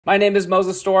My name is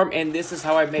Moses Storm, and this is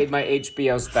how I made my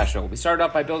HBO special. We started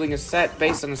off by building a set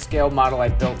based on a scale model I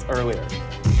built earlier.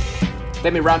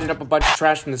 Then we rounded up a bunch of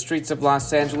trash from the streets of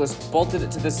Los Angeles, bolted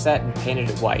it to the set, and painted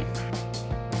it white.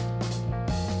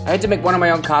 I had to make one of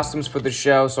my own costumes for the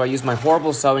show, so I used my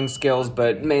horrible sewing skills,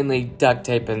 but mainly duct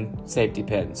tape and safety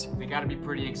pins. They gotta be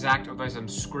pretty exact, otherwise I'm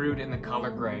screwed in the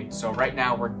color grade. So right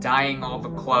now we're dyeing all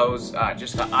the clothes,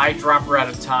 just an eyedropper at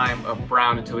a time of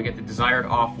brown until we get the desired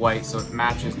off-white so it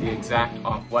matches the exact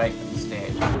off-white of the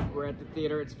stage. We're at the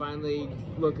theater, it's finally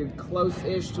looking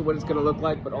close-ish to what it's gonna look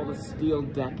like, but all the steel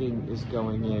decking is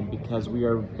going in because we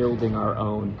are building our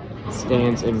own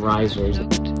stands and risers.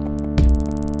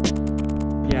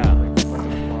 Yeah,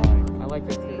 I like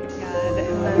this thing.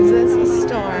 God, Moses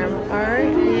Storm, are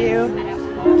you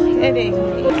kidding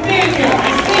me?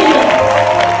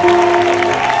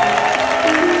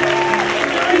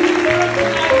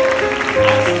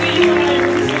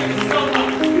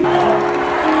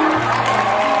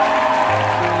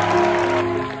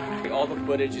 All the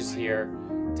footage is here.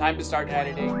 Time to start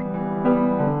editing.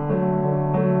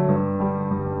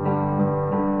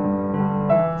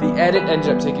 The edit ended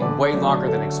up taking way longer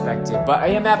than expected, but I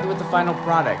am happy with the final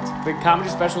product. The comedy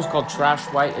special is called Trash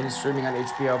White and is streaming on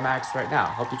HBO Max right now.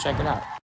 Hope you check it out.